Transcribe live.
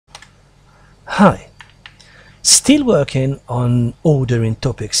Hi, still working on ordering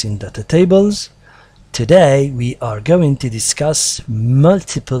topics in data tables. Today we are going to discuss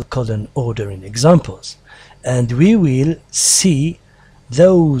multiple column ordering examples, and we will see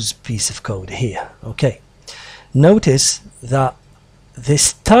those piece of code here. Okay, notice that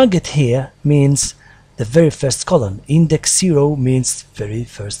this target here means the very first column. Index 0 means very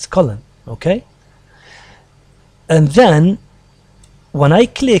first column. Okay, and then when I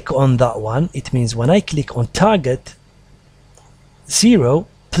click on that one, it means when I click on target 0,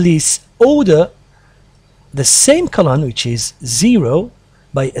 please order the same column, which is 0,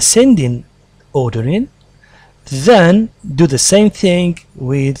 by ascending ordering. Then do the same thing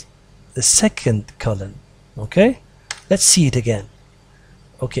with the second column. Okay, let's see it again.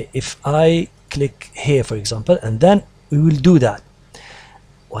 Okay, if I click here, for example, and then we will do that.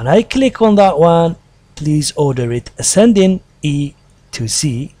 When I click on that one, please order it ascending E to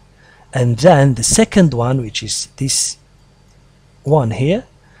Z, and then the second one, which is this one here,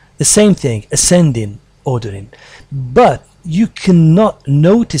 the same thing, ascending ordering, but you cannot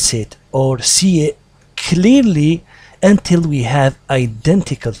notice it or see it clearly until we have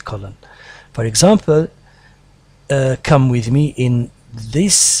identical column. For example, come with me in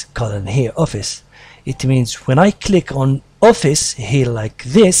this column here, office. It means when I click on office here like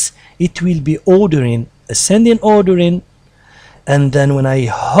this, it will be ordering, ascending ordering, and then when I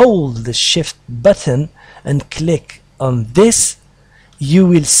hold the shift button and click on this, you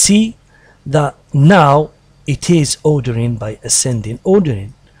will see that now it is ordering by ascending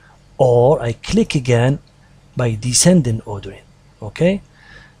ordering, or I click again by descending ordering. Okay,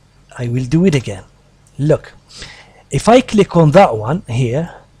 I will do it again. Look, if I click on that one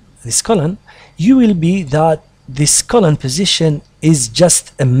here, this column, you will be that this column position is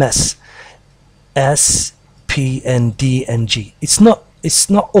just a mess. S, P, and D and G. It's not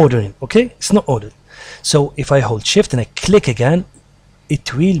ordering. Okay, it's not ordered. So if I hold shift and I click again,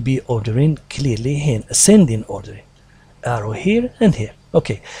 it will be ordering clearly here, ascending ordering. Arrow here and here.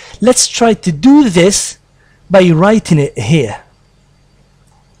 Okay, let's try to do this by writing it here.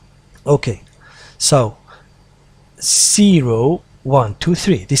 Okay, so 0, 1, 2,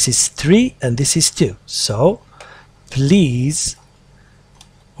 3. This is 3 and this is 2. So please,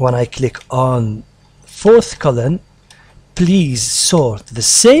 when I click on fourth column, please sort the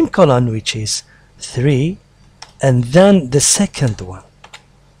same column, which is 3, and then the second one.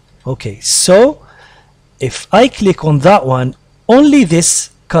 Okay, so if I click on that one, only this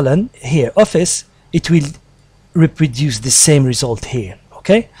column here, office, it will reproduce the same result here.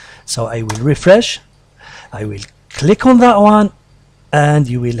 Okay, so I will refresh, I will click on that one, and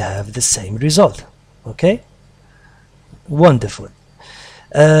you will have the same result. Okay, wonderful.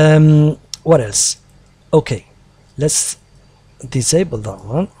 What else? Okay, let's disable that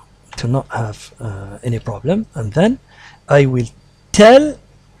one to not have any problem, and then I will tell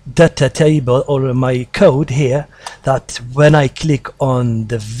data table or my code here that when I click on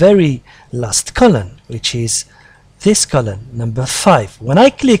the very last column, which is this column number 5, when I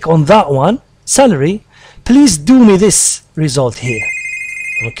click on that one, salary, please do me this result here.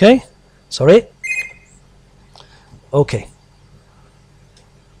 Okay, sorry. Okay.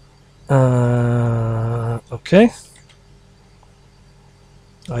 Okay,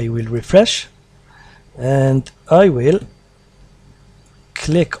 I will refresh and I will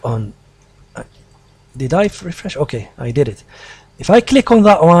click on, did I refresh? Okay, I did it. If I click on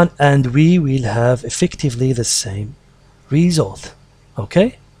that one, and we will have effectively the same result.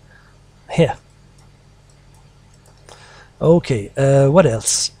 Okay, here. Okay, what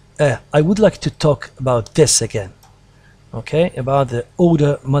else? I would like to talk about this again. Okay, about the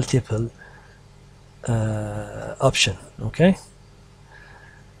order multiple option. Okay,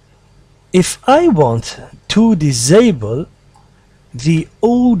 if I want to disable the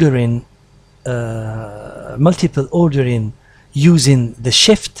ordering, multiple ordering using the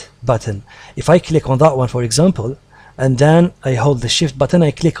shift button, if I click on that one, for example, and then I hold the shift button,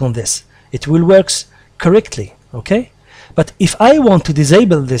 I click on this, it will work correctly. Okay, but if I want to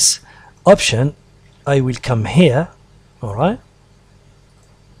disable this option, I will come here. All right,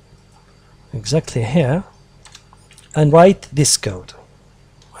 exactly here, and write this code.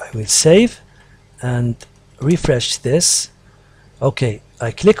 I will save and refresh this. Okay,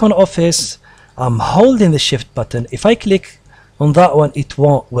 I click on office, I'm holding the shift button. If I click on that one, it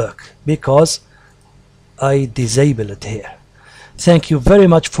won't work because I disable it here. Thank you very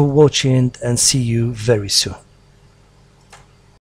much for watching, and see you very soon.